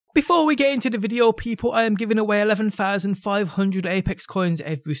Before we get into the video, people, I am giving away 11,500 Apex coins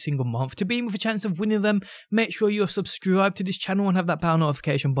every single month. To be in with a chance of winning them, make sure you're subscribed to this channel and have that bell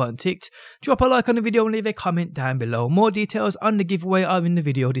notification button ticked. Drop a like on the video and leave a comment down below. More details on the giveaway are in the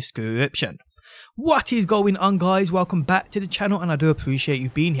video description. What is going on, guys? Welcome back to the channel and I do appreciate you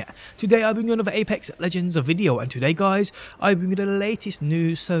being here. Today I bring you another Apex Legends video, and today, guys, I bring you the latest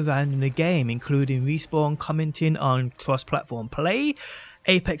news surrounding the game, including Respawn commenting on cross-platform play,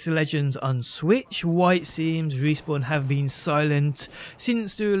 Apex Legends on Switch, why it seems Respawn have been silent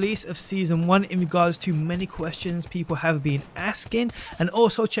since the release of Season 1 in regards to many questions people have been asking, and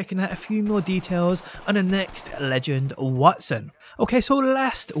also checking out a few more details on the next legend, Wattson. Okay, so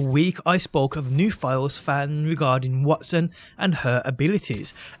last week I spoke of new files found regarding Wattson and her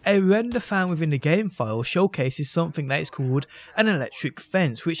abilities. A render found within the game file showcases something that is called an electric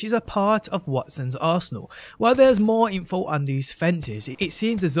fence, which is a part of Wattson's arsenal. While there's more info on these fences, it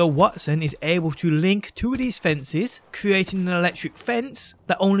seems as though Wattson is able to link to these fences, creating an electric fence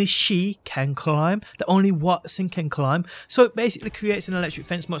that only she can climb, that only Wattson can climb. So it basically creates an electric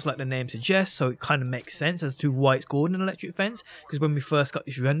fence, much like the name suggests, so it kind of makes sense as to why it's called an electric fence. Because when we first got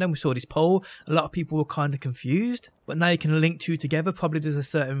this render and we saw this pole, a lot of people were kind of confused. But now you can link two together. Probably there's a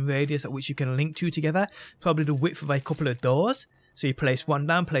certain radius at which you can link two together. Probably the width of a couple of doors. So you place one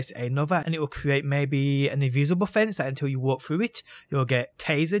down, place another, and it will create maybe an invisible fence that until you walk through it, you'll get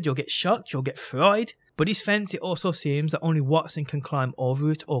tasered, you'll get shot, you'll get fried. But this fence, it also seems that only Wattson can climb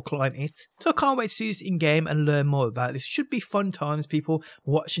over it or climb it. So I can't wait to see this in game and learn more about this. Should be fun times, people,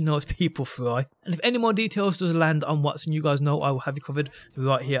 watching those people fry. And if any more details does land on Wattson, you guys know I will have you covered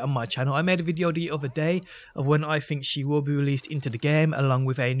right here on my channel. I made a video the other day of when I think she will be released into the game, along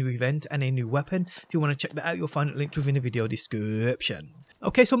with a new event and a new weapon. If you want to check that out, you'll find it linked within the video description.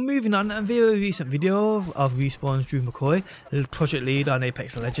 Okay, so moving on, and via a recent video of Respawn's Drew McCoy, the project lead on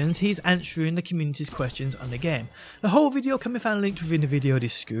Apex Legends, he's answering the community's questions on the game. The whole video can be found linked within the video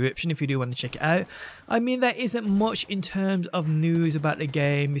description if you do want to check it out. I mean, there isn't much in terms of news about the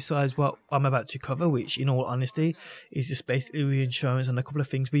game besides what I'm about to cover, which in all honesty is just basically reinsurance on a couple of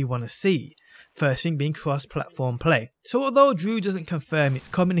things we want to see. First thing being cross-platform play. So although Drew doesn't confirm it's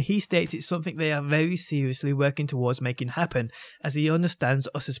coming, he states it's something they are very seriously working towards making happen, as he understands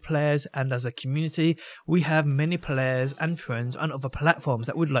us as players and as a community, we have many players and friends on other platforms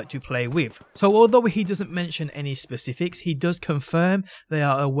that would like to play with. So although he doesn't mention any specifics, he does confirm they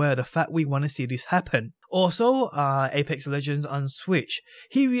are aware of the fact we want to see this happen. Also, Apex Legends on Switch.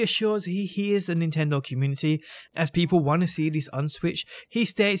 He reassures he hears the Nintendo community as people want to see this on Switch. He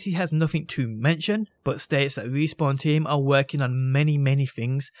states he has nothing to mention, but states that Respawn team are working on many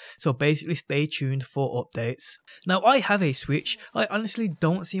things, so basically stay tuned for updates. Now, I have a Switch. I honestly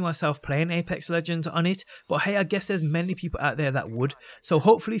don't see myself playing Apex Legends on it, but hey, I guess there's many people out there that would, so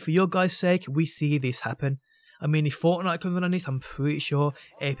hopefully for your guys' sake we see this happen. I mean, if Fortnite can run on it, I'm pretty sure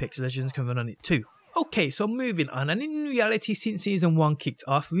Apex Legends can run on it too. Okay, so moving on, and in reality, since Season 1 kicked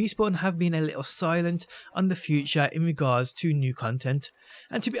off, Respawn have been a little silent on the future in regards to new content.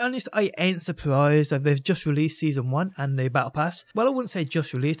 And to be honest, I ain't surprised that they've just released Season 1 and the Battle Pass. Well, I wouldn't say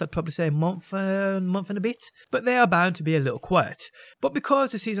just released, I'd probably say a month and a bit. But they are bound to be a little quiet. But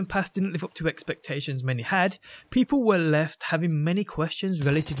because the Season Pass didn't live up to expectations many had, people were left having many questions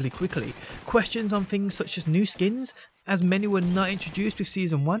relatively quickly. Questions on things such as new skins, as many were not introduced with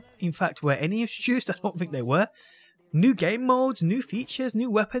Season 1. In fact, were any introduced? I don't think they were. New game modes, new features,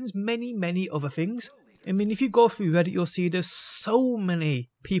 new weapons, many other things. I mean, if you go through Reddit, you'll see there's so many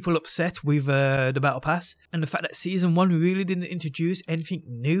people upset with the Battle Pass, and the fact that Season 1 really didn't introduce anything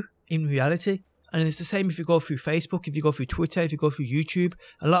new in reality. And it's the same if you go through Facebook, if you go through Twitter, if you go through YouTube,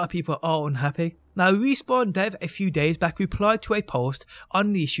 a lot of people are unhappy. Now, Respawn Dev a few days back replied to a post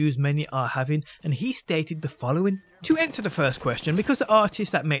on the issues many are having, and he stated the following. To answer the first question, because the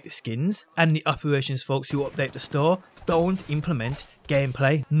artists that make the skins and the operations folks who update the store don't implement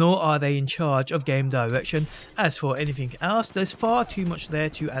gameplay, nor are they in charge of game direction. As for anything else, there's far too much there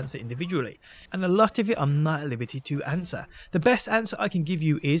to answer individually, and a lot of it I'm not at liberty to answer. The best answer I can give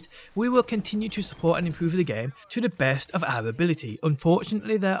you is, we will continue to support and improve the game to the best of our ability.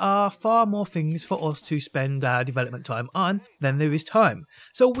 Unfortunately, there are far more things for us to spend our development time on than there is time,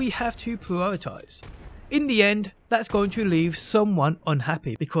 so we have to prioritise. In the end, that's going to leave someone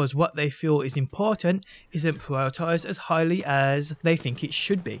unhappy because what they feel is important isn't prioritised as highly as they think it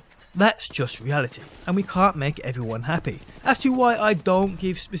should be. That's just reality, and we can't make everyone happy. As to why I don't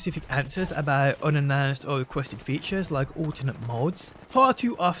give specific answers about unannounced or requested features like alternate modes, far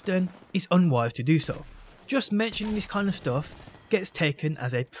too often it's unwise to do so. Just mentioning this kind of stuff gets taken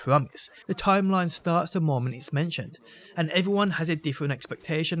as a promise. The timeline starts the moment it's mentioned, and everyone has a different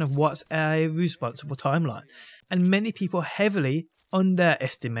expectation of what's a responsible timeline, and many people heavily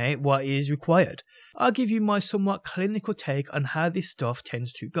underestimate what is required. I'll give you my somewhat clinical take on how this stuff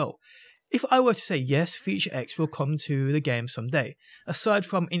tends to go. If I were to say yes, Feature X will come to the game someday, aside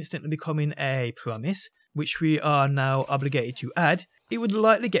from instantly becoming a promise, which we are now obligated to add, it would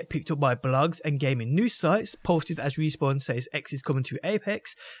likely get picked up by blogs and gaming news sites, posted as Respawn says X is coming to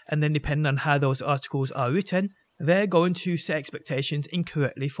Apex, and then depending on how those articles are written, they're going to set expectations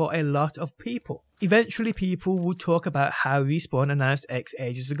incorrectly for a lot of people. Eventually people will talk about how Respawn announced X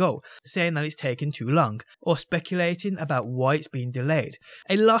ages ago, saying that it's taken too long, or speculating about why it's been delayed.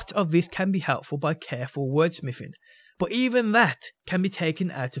 A lot of this can be helpful by careful wordsmithing, but even that can be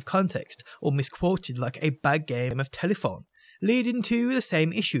taken out of context or misquoted like a bad game of telephone, leading to the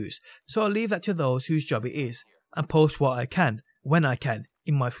same issues. So I'll leave that to those whose job it is, and post what I can, when I can,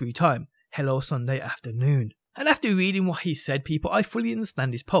 in my free time. Hello Sunday afternoon. And after reading what he said, people, I fully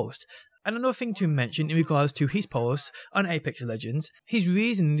understand his post. And another thing to mention in regards to his post on Apex Legends, his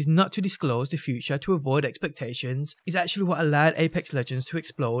reason is not to disclose the future to avoid expectations is actually what allowed Apex Legends to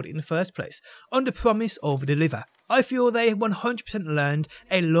explode in the first place. Under promise, over deliver. I feel they 100% learned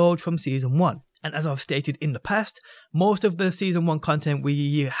a load from Season 1. And as I've stated in the past, most of the Season 1 content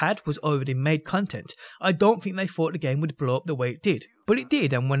we had was already made content. I don't think they thought the game would blow up the way it did. But it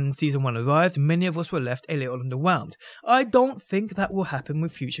did, and when Season 1 arrived, many of us were left a little underwhelmed. I don't think that will happen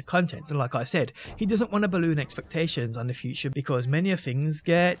with future content, and like I said, he doesn't want to balloon expectations on the future because many things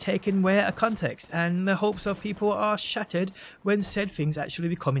get taken way out of context, and the hopes of people are shattered when said things actually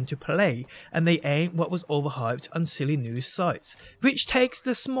become into play, and they ain't what was overhyped on silly news sites, which takes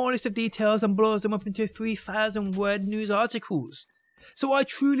the smallest of details and blows them up into 3,000 word news articles. So I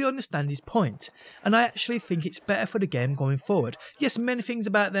truly understand his point, and I actually think it's better for the game going forward. Yes, many things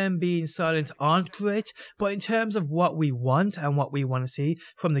about them being silent aren't great, but in terms of what we want and what we want to see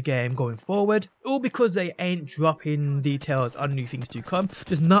from the game going forward, all because they ain't dropping details on new things to come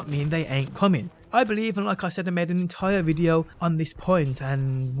does not mean they ain't coming. I believe, and like I said, I made an entire video on this point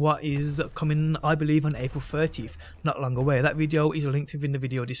and what is coming, I believe, on April 30th, not long away. That video is linked within the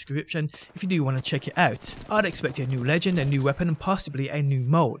video description if you do want to check it out. I'd expect a new legend, a new weapon, and possibly a new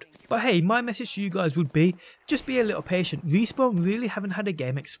mode. But hey, my message to you guys would be, just be a little patient. Respawn really haven't had a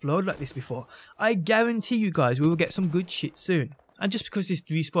game explode like this before. I guarantee you guys we will get some good shit soon. And just because this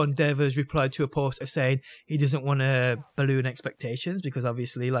Respawn dev has replied to a post saying he doesn't want to balloon expectations, because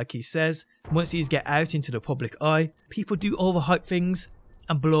obviously, like he says, once these get out into the public eye, people do overhype things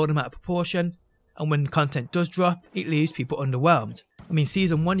and blow them out of proportion, and when content does drop, it leaves people underwhelmed. I mean,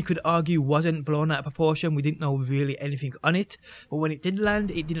 Season 1 you could argue wasn't blown out of proportion, we didn't know really anything on it, but when it did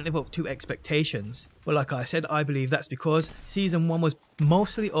land, it didn't live up to expectations. But like I said, I believe that's because Season 1 was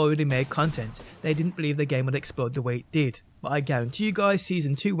mostly already made content. They didn't believe the game would explode the way it did. But I guarantee you guys,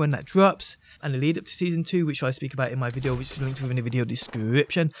 Season 2, when that drops, and the lead up to Season 2, which I speak about in my video, which is linked within the video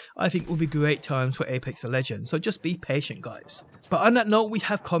description, I think will be great times for Apex Legends, so just be patient guys. But on that note, we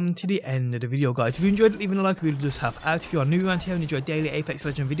have come to the end of the video guys. If you enjoyed it, leaving a like really does help out. If you are new around here and enjoy daily Apex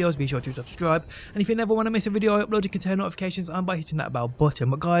Legends videos, be sure to subscribe. And if you never want to miss a video I upload, you can turn notifications on by hitting that bell button.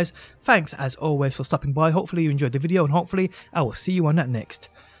 But guys, thanks as always for stopping by. Hopefully you enjoyed the video, and hopefully I will see you on that next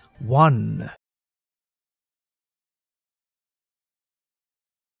one.